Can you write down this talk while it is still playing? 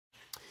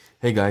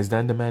Hey guys,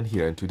 Dan the Man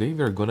here, and today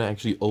we're gonna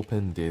actually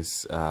open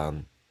this RTX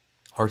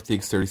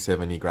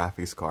 3070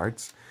 graphics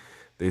cards.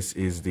 This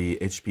is the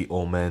HP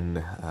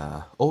Omen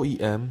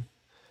OEM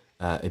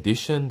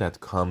edition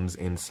that comes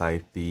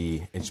inside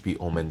the HP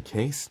Omen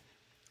case.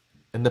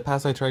 In the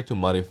past, I tried to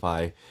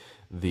modify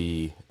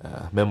the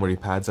memory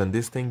pads on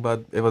this thing,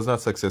 but it was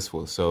not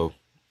successful, so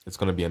it's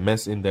gonna be a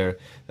mess in there.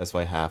 That's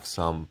why I have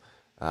some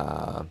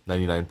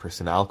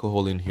 99%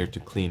 alcohol in here to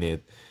clean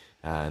it.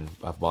 And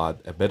I've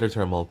bought a better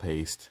thermal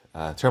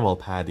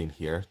pad in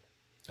here.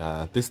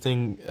 This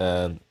thing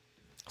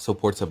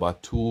supports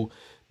about 2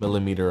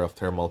 mm of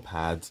thermal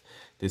pads.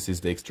 This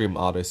is the Extreme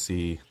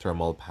Odyssey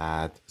thermal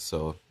pad,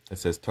 so it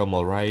says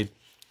thermal right,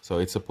 so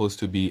it's supposed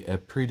to be a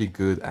pretty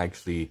good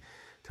actually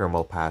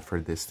thermal pad for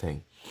this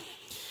thing.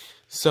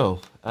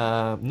 So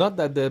not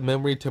that the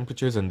memory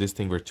temperatures on this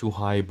thing were too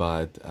high,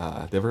 but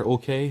they were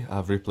okay.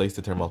 I've replaced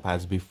the thermal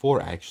pads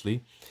before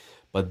actually,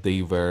 but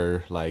they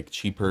were like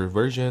cheaper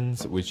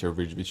versions which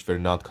were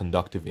not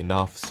conductive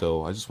enough,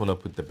 so I just want to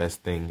put the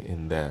best thing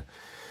in there.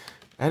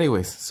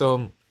 Anyways,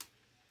 so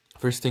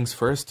first things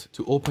first,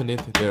 to open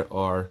it there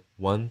are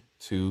 1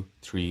 2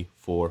 3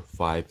 4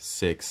 5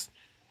 6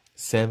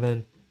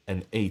 7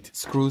 and 8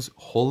 screws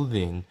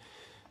holding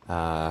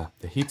the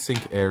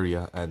heatsink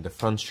area and the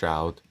front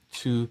shroud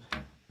to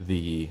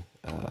the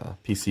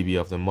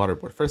PCB of the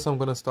motherboard. First I'm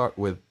going to start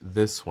with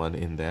this one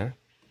in there.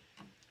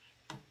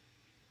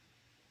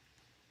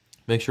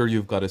 Make sure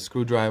you've got a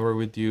screwdriver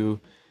with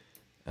you,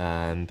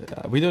 and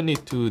we don't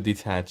need to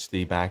detach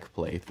the back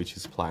plate, which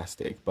is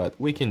plastic, but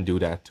we can do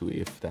that too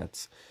if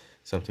that's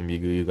something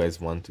you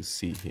guys want to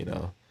see, you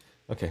know.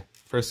 Okay,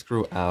 first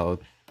screw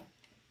out,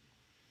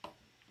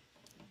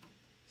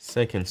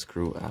 second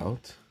screw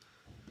out,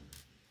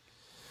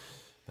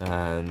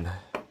 and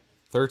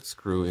third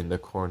screw in the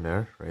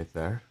corner right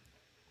there.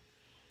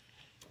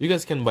 You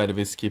guys can, by the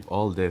way, skip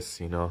all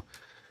this, you know,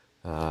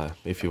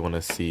 if you want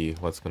to see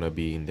what's going to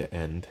be in the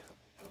end.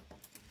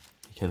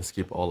 Can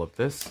skip all of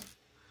this.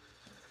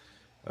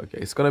 Okay,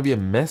 it's gonna be a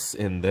mess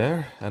in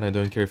there, and I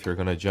don't care if you're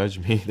gonna judge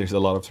me. There's a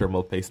lot of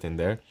thermal paste in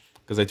there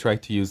because I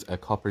tried to use a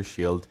copper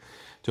shield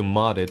to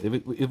mod it.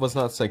 It was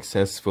not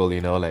successful,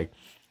 you know, like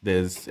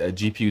this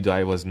GPU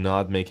die was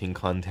not making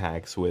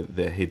contacts with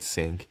the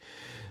heatsink,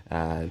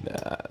 and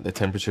the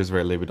temperatures were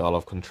a little bit out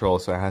of control,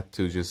 so I had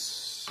to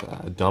just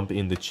dump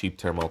in the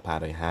cheap thermal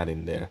pad I had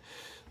in there.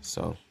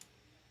 So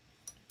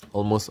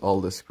almost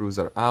all the screws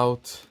are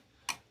out.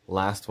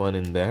 Last one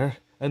in there.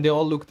 And they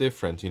all look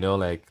different, you know,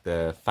 like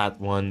the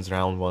fat ones,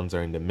 round ones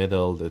are in the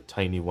middle, the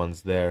tiny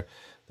ones there,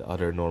 the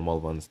other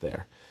normal ones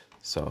there.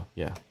 So,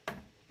 yeah.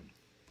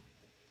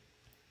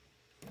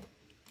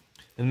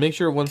 And make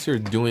sure once you're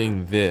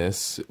doing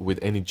this with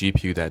any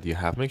GPU that you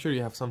have, make sure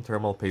you have some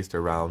thermal paste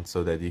around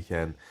so that you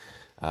can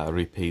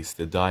repaste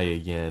the die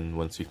again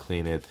once you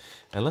clean it.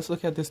 And let's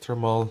look at this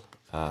thermal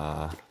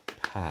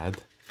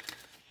pad.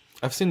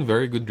 I've seen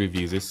very good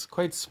reviews. It's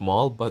quite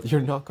small, but you're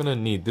not gonna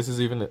need, this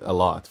is even a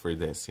lot for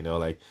this, you know,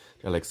 like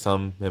there are like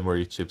some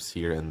memory chips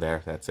here and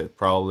there. That's it.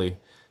 Probably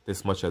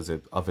this much of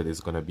it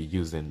is gonna be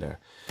used in there.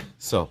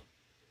 So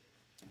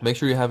make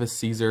sure you have a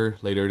Caesar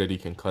later that you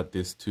can cut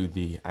this to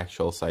the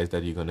actual size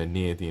that you're gonna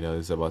need. You know,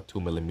 it's about 2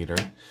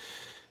 mm.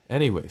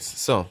 Anyways,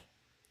 so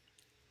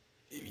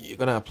you're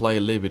gonna apply a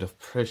little bit of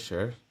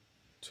pressure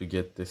to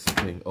get this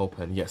thing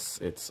open. Yes,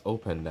 it's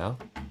open now.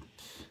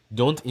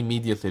 Don't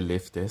immediately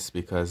lift this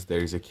because there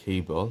is a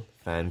cable,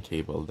 fan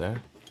cable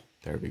there.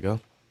 There we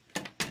go.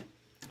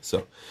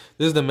 So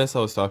this is the mess I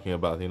was talking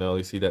about. You know,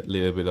 you see that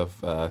little bit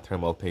of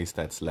thermal paste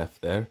that's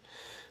left there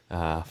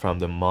from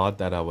the mod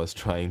that I was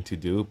trying to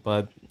do,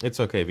 but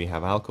it's okay. We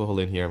have alcohol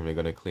in here and we're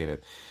gonna clean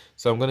it.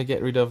 So I'm gonna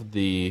get rid of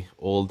the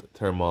old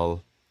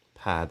thermal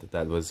pad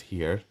that was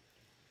here.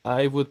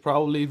 I would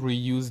probably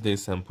reuse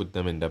this and put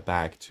them in the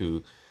back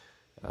to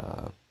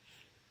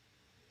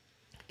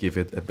give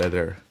it a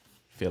better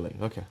feeling.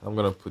 Okay, I'm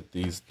gonna put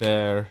these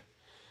there.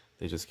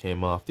 They just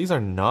came off. These are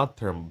not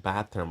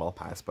bad thermal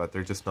pads, but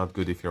they're just not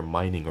good if you're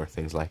mining or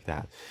things like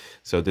that.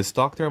 So the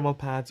stock thermal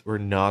pads were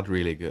not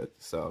really good,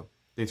 so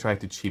they try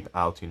to cheap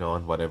out, you know,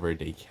 on whatever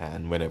they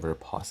can whenever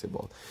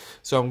possible.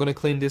 So I'm gonna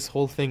clean this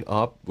whole thing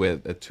up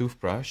with a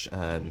toothbrush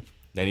and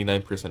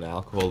 99%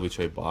 alcohol,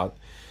 which I bought.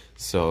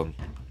 So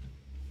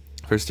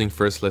first thing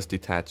first, let's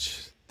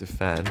detach the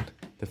fan.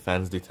 The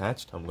fan's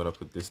detached. I'm gonna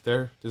put this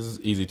there. This is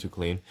easy to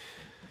clean.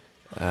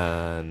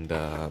 And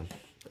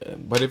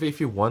but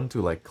if you want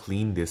to like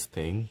clean this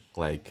thing,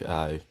 like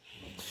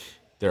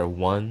there are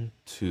 1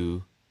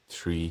 2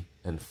 3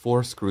 and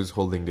 4 screws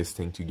holding this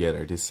thing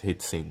together, this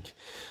heatsink.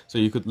 So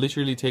you could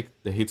literally take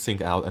the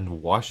heatsink out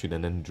and wash it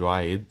and then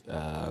dry it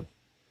and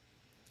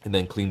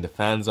then clean the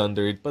fans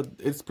under it, but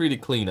it's pretty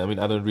clean. I mean,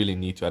 I don't really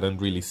need to. I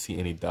don't really see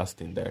any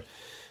dust in there,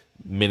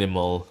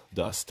 minimal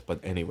dust.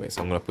 But anyways,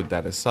 I'm gonna put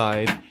that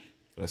aside. I'm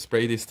gonna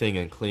spray this thing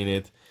and clean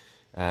it.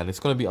 And it's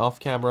going to be off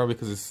camera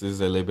because this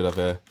is a little bit of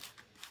a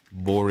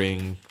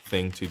boring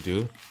thing to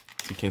do.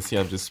 As you can see,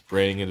 I'm just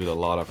spraying it with a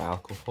lot of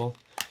alcohol.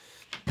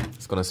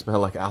 It's going to smell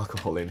like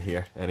alcohol in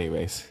here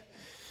anyways.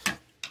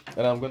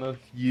 And I'm gonna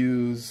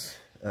use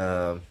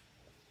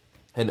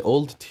an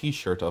old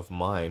t-shirt of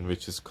mine,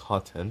 which is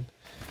cotton,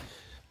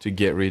 to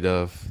get rid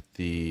of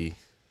the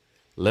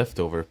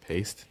leftover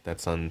paste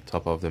that's on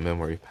top of the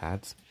memory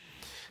pads.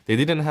 They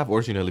didn't have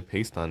originally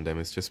paste on them,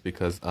 it's just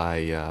because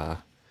I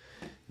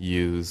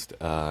used,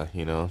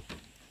 you know,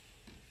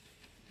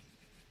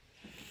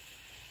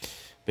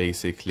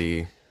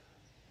 basically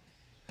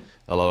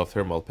a lot of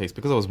thermal paste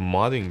because I was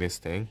modding this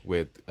thing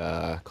with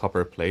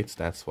copper plates,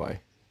 that's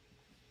why.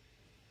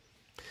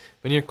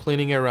 When you're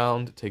cleaning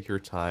around, take your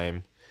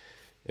time.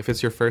 If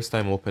it's your first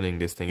time opening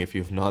this thing, if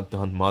you've not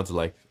done mods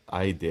like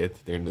I did,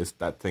 then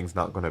that thing's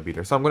not going to be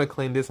there. So I'm going to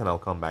clean this and I'll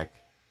come back.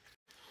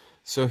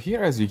 So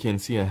here, as you can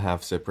see, I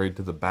have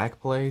separated the back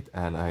plate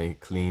and I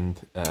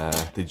cleaned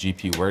the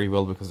GPU very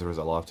well because there was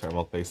a lot of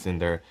thermal paste in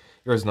there.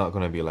 Yours not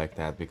going to be like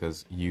that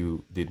because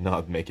you did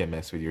not make a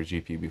mess with your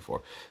GPU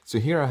before. So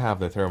here I have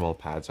the thermal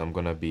pads. I'm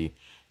going to be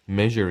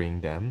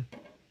measuring them.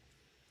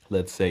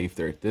 Let's say if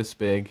they're this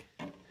big,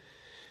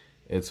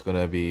 it's going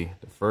to be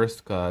the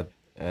first cut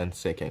and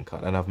second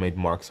cut, and I've made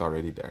marks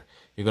already there.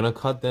 You're going to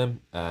cut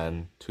them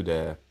and to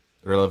the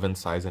relevant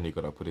size and you're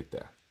going to put it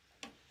there.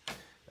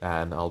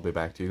 And I'll be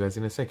back to you guys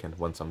in a second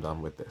once I'm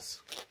done with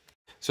this.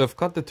 So I've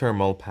cut the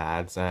thermal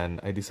pads and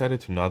I decided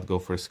to not go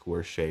for a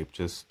square shape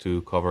just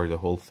to cover the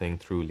whole thing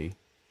truly.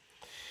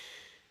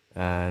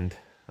 And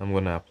I'm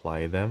gonna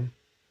apply them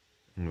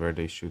and where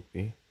they should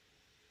be.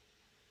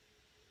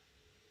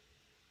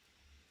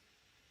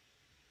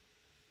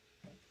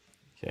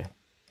 Okay,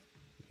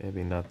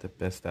 maybe not the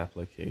best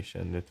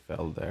application, it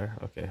fell there.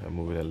 Okay, I'll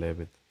move it a little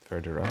bit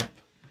further up.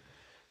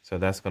 So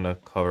that's gonna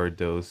cover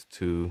those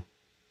two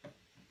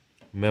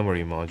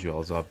memory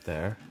modules up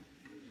there,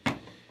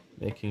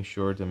 making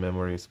sure the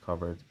memory is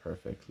covered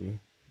perfectly.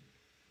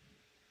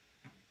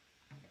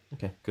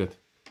 Okay, good,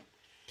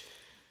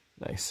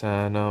 nice.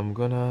 And I'm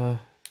gonna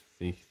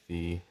take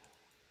the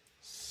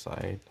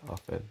side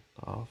of it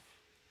off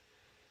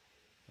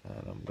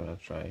and I'm gonna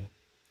try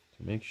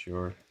to make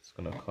sure it's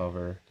gonna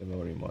cover the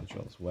memory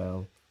modules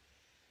well.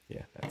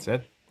 Yeah, that's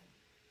it.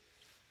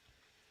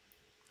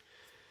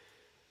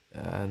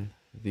 And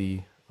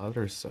the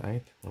other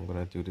side, I'm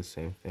gonna do the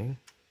same thing,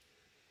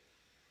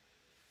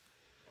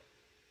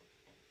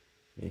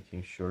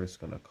 making sure it's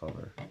gonna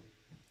cover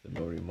the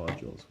memory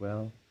module as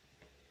well.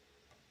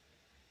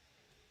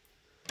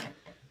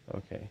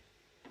 Okay,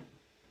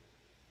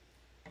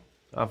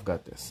 I've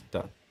got this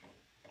done.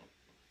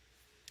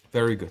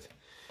 Very good.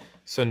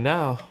 So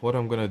now what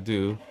I'm gonna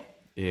do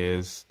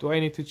is, do I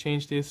need to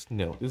change this?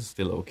 No, this is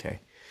still okay.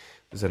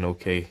 There's an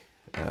okay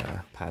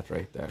pad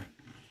right there.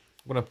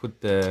 I'm gonna put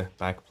the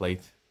back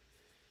plate.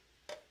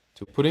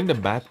 To putting the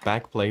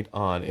back plate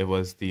on, it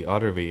was the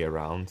other way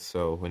around.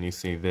 So when you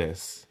see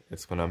this,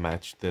 it's gonna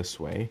match this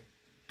way,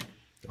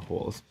 the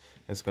holes.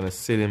 It's gonna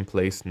sit in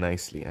place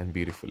nicely and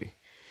beautifully.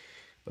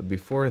 But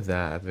before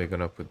that, we're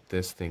gonna put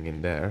this thing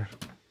in there.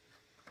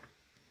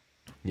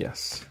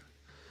 Yes.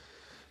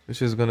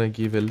 Which is gonna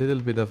give a little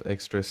bit of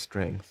extra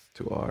strength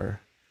to our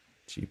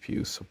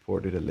GPU,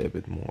 support it a little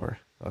bit more.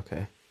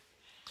 Okay.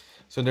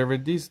 So there were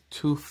these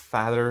two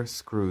fatter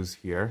screws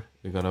here.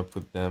 We're gonna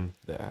put them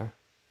there.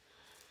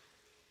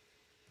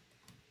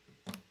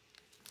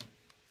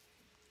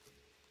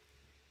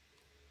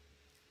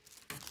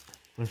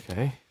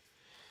 Okay,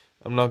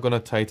 I'm not gonna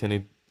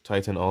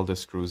tighten all the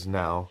screws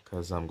now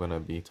because I'm gonna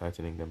be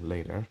tightening them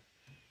later.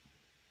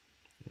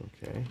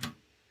 Okay,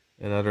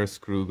 another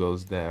screw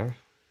goes there.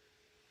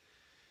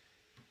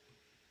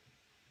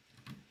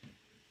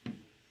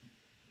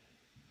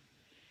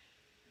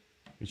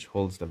 Which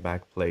holds the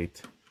back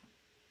plate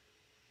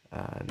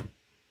and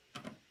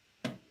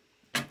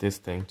this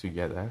thing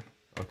together.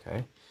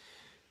 Okay,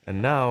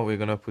 and now we're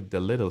gonna put the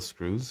little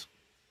screws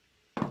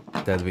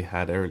that we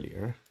had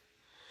earlier.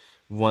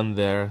 One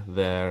there,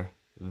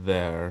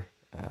 there,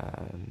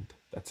 and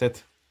that's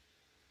it.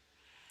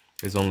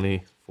 There's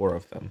only 4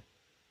 of them.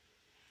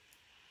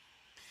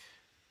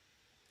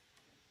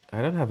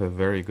 I don't have a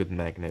very good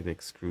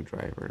magnetic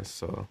screwdriver,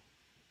 so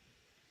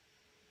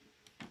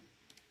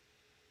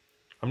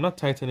I'm not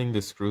tightening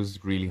the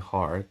screws really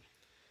hard.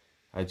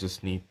 I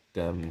just need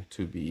them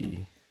to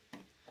be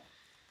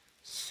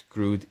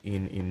screwed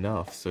in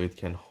enough so it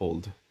can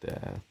hold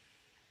the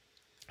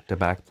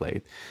back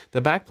plate.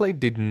 The back plate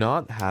did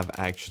not have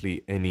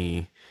actually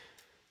any,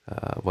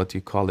 what do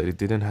you call it? It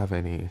didn't have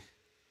any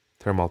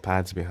thermal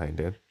pads behind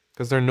it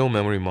because there are no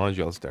memory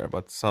modules there,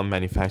 but some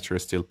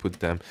manufacturers still put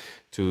them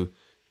to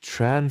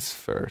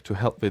transfer, to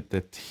help with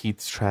the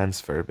heat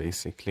transfer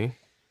basically.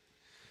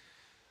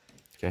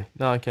 Okay,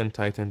 now I can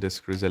tighten the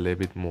screws a little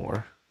bit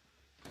more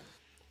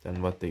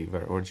than what they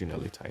were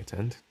originally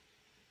tightened.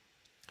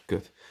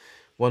 Good.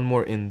 One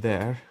more in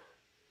there.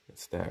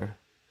 It's there.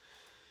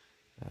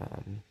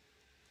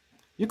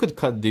 You could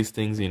cut these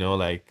things, you know,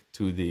 like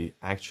to the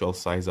actual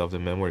size of the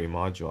memory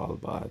module,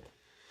 but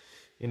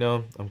you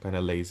know, I'm kind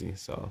of lazy,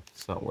 so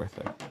it's not worth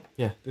it.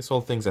 Yeah, this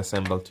whole thing's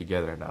assembled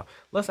together now.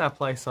 Let's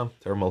apply some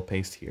thermal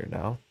paste here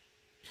now.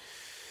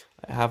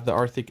 I have the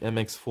RTX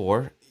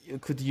MX4. You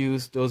could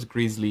use those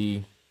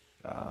Grizzly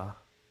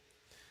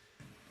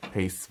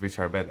pastes which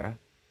are better.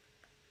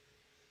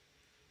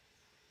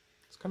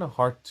 It's kind of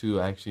hard to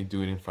actually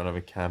do it in front of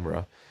a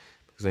camera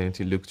because I need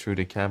to look through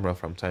the camera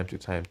from time to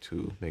time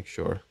to make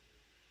sure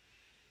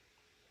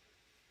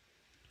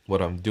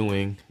what I'm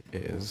doing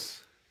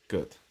is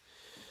good.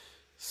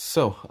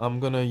 So I'm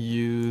gonna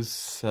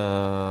use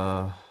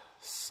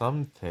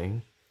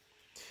something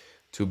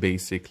to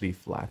basically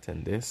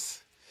flatten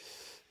this.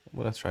 I'm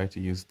gonna try to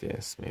use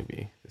this,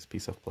 maybe this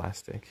piece of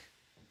plastic,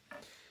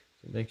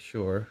 to make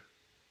sure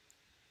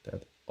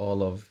that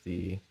all of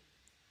the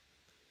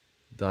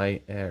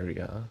die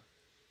area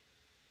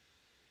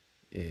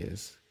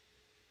is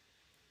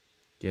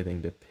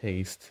getting the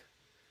paste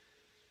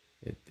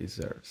it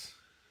deserves.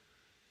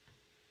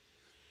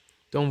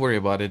 Don't worry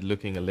about it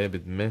looking a little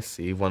bit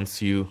messy.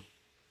 Once you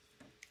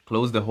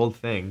close the whole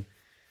thing,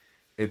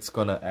 it's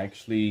gonna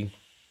actually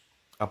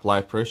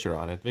apply pressure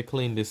on it. We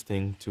cleaned this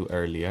thing too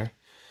earlier,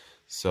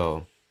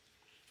 so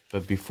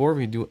but before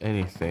we do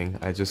anything,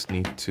 I just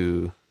need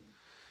to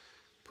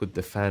put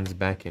the fans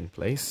back in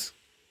place.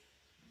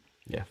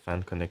 Yeah,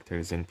 fan connector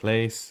is in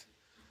place,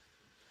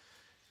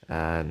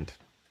 and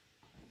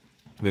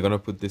we're gonna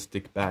put this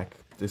thing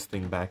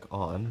back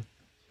on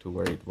to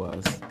where it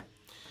was,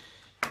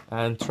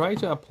 and try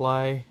to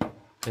apply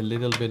a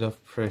little bit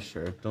of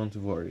pressure. Don't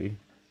worry,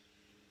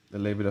 the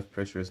little bit of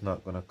pressure is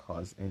not gonna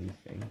cause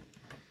anything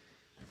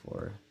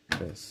for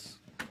this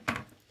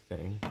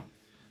thing.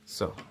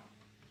 So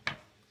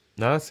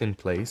now it's in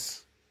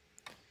place.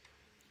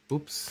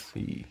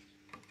 Oopsie,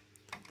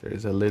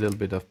 there's a little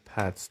bit of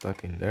pad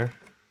stuck in there.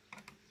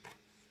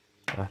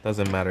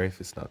 Doesn't matter if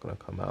it's not gonna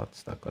come out.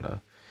 It's not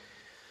gonna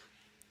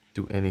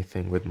do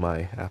anything with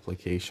my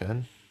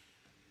application.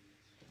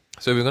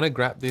 So we're gonna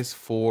grab these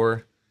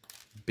 4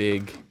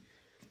 big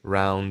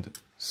round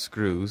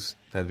screws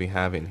that we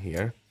have in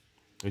here,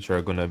 which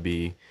are gonna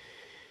be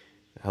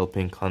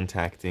helping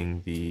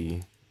contacting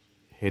the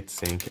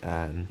heatsink.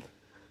 And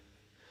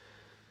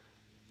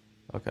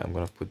okay, I'm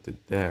gonna put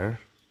it there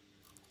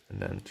and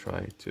then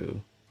try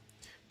to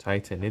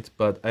tighten it,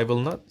 but I will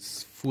not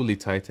fully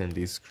tighten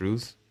these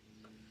screws,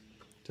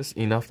 just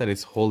enough that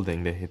it's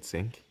holding the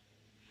heatsink,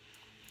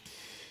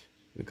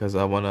 because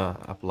I want to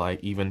apply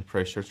even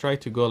pressure. Try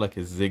to go like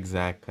a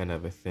zigzag kind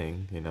of a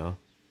thing, you know.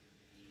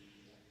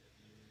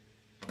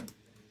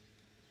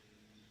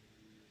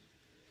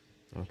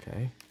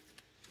 Okay,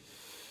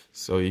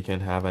 so you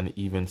can have an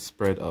even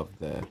spread of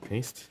the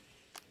paste.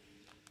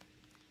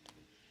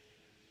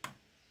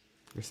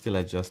 We're still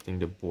adjusting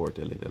the board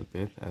a little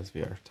bit as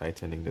we are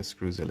tightening the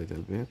screws a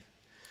little bit,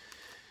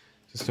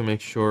 just to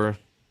make sure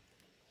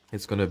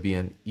it's going to be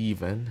an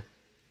even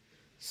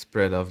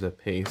spread of the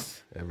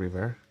paste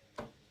everywhere.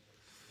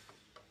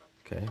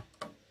 Okay.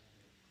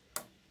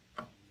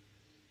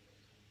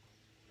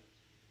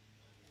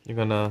 You're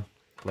gonna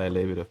apply a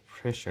little bit of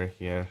pressure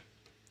here,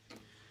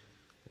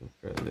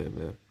 a little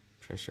bit of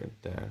pressure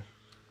there.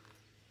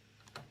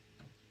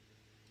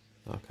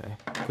 Okay,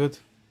 good.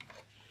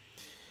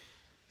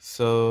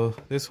 So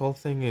this whole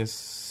thing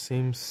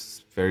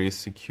seems very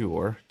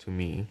secure to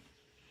me.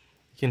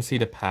 You can see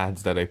the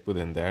pads that I put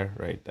in there,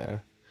 right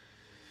there.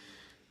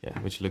 Yeah,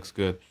 which looks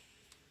good.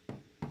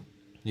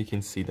 You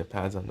can see the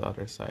pads on the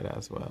other side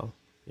as well.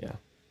 Yeah,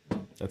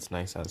 that's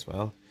nice as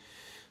well.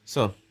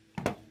 So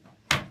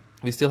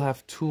we still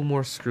have 2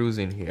 more screws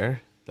in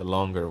here, the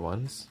longer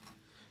ones,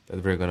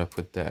 that we're gonna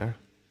put there.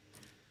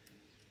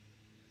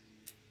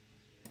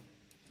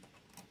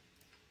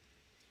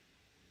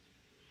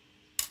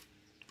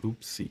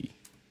 Oopsie.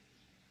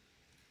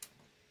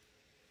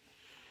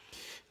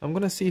 I'm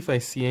gonna see if I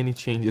see any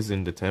changes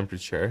in the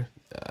temperature.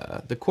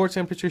 The core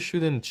temperature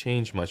shouldn't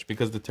change much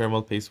because the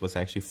thermal paste was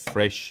actually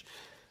fresh.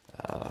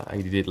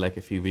 I did it like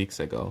a few weeks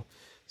ago.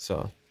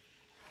 So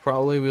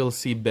probably we'll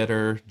see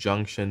better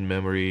junction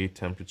memory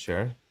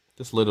temperature.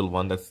 This little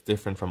one that's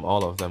different from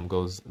all of them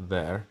goes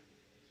there.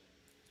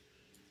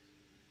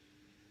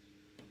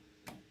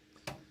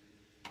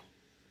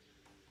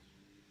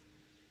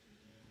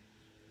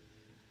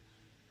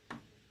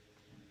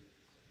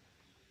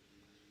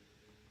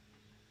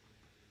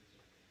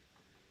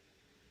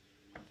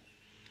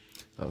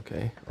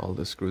 Okay, all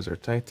the screws are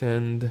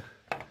tightened,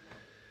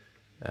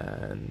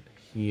 and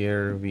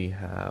here we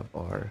have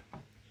our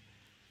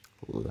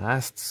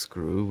last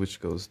screw, which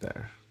goes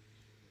there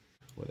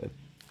with it.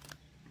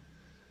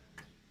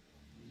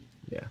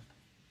 Yeah,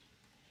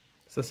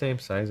 it's the same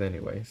size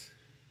anyways.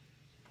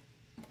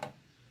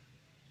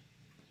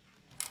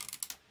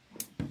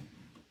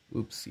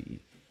 Oopsie.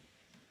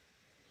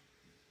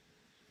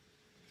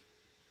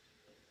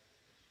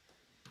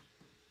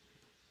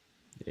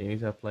 You need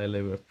to apply a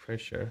little bit of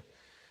pressure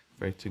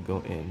for it to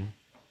go in.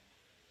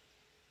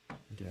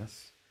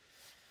 Yes.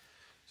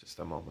 Just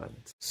a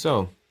moment.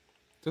 So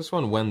this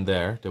one went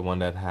there, the one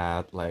that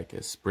had like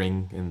a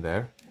spring in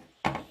there.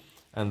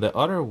 And the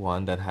other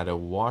one that had a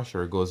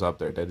washer goes up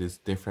there, that is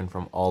different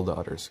from all the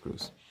other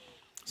screws.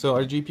 So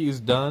our GPU is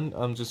done.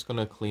 I'm just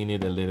gonna clean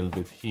it a little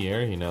bit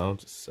here, you know,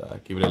 just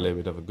give it a little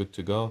bit of a good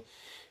to go.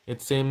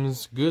 It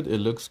seems good, it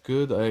looks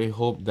good. I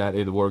hope that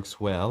it works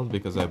well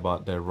because I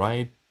bought the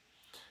right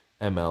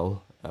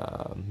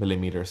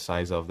millimeter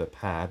size of the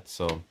pad,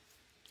 so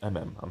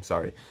I'm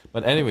sorry.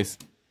 But anyways,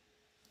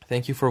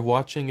 thank you for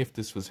watching. If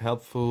this was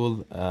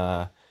helpful,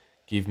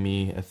 give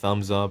me a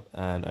thumbs up,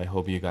 and I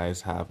hope you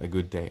guys have a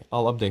good day.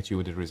 I'll update you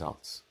with the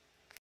results.